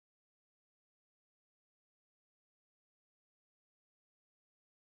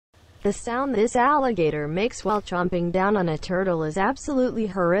The sound this alligator makes while chomping down on a turtle is absolutely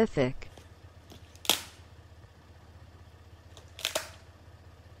horrific.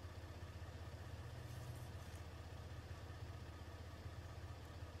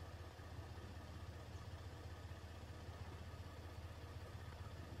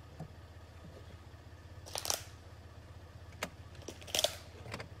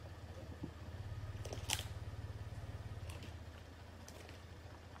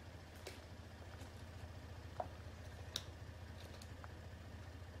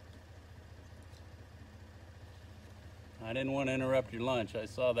 I didn't want to interrupt your lunch. I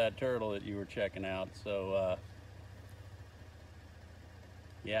saw that turtle that you were checking out, so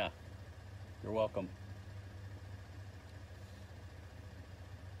yeah, you're welcome.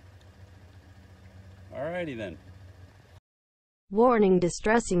 Alrighty then. Warning: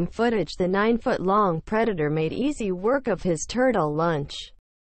 distressing footage. The 9-foot-long predator made easy work of his turtle lunch.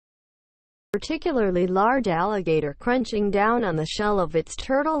 Particularly large alligator crunching down on the shell of its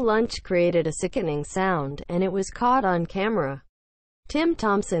turtle lunch created a sickening sound, and it was caught on camera. Tim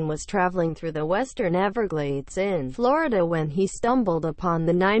Thompson was traveling through the western Everglades in Florida when he stumbled upon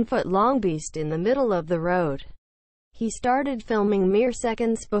the 9-foot-long beast in the middle of the road. He started filming mere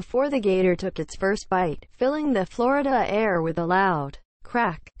seconds before the gator took its first bite, filling the Florida air with a loud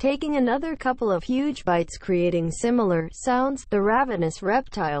crack, taking another couple of huge bites creating similar sounds. The ravenous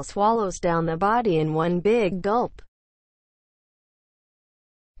reptile swallows down the body in one big gulp.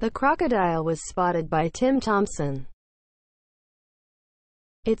 The crocodile was spotted by Tim Thompson.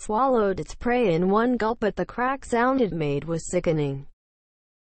 It swallowed its prey in one gulp, but the crack sound it made was sickening.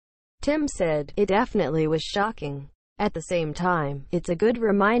 Tim said, "It definitely was shocking. At the same time, it's a good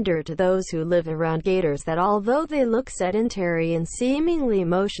reminder to those who live around gators that although they look sedentary and seemingly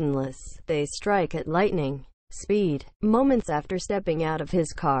motionless, they strike at lightning speed." Moments after stepping out of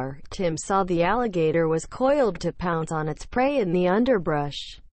his car, Tim saw the alligator was coiled to pounce on its prey in the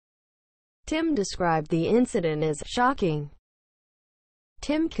underbrush. Tim described the incident as shocking.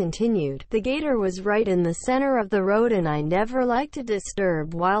 Tim continued, "The gator was right in the center of the road and I never like to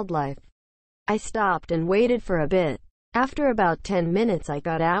disturb wildlife. I stopped and waited for a bit. After about 10 minutes I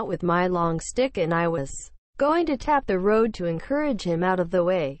got out with my long stick and I was going to tap the road to encourage him out of the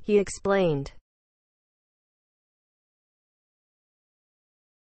way," he explained.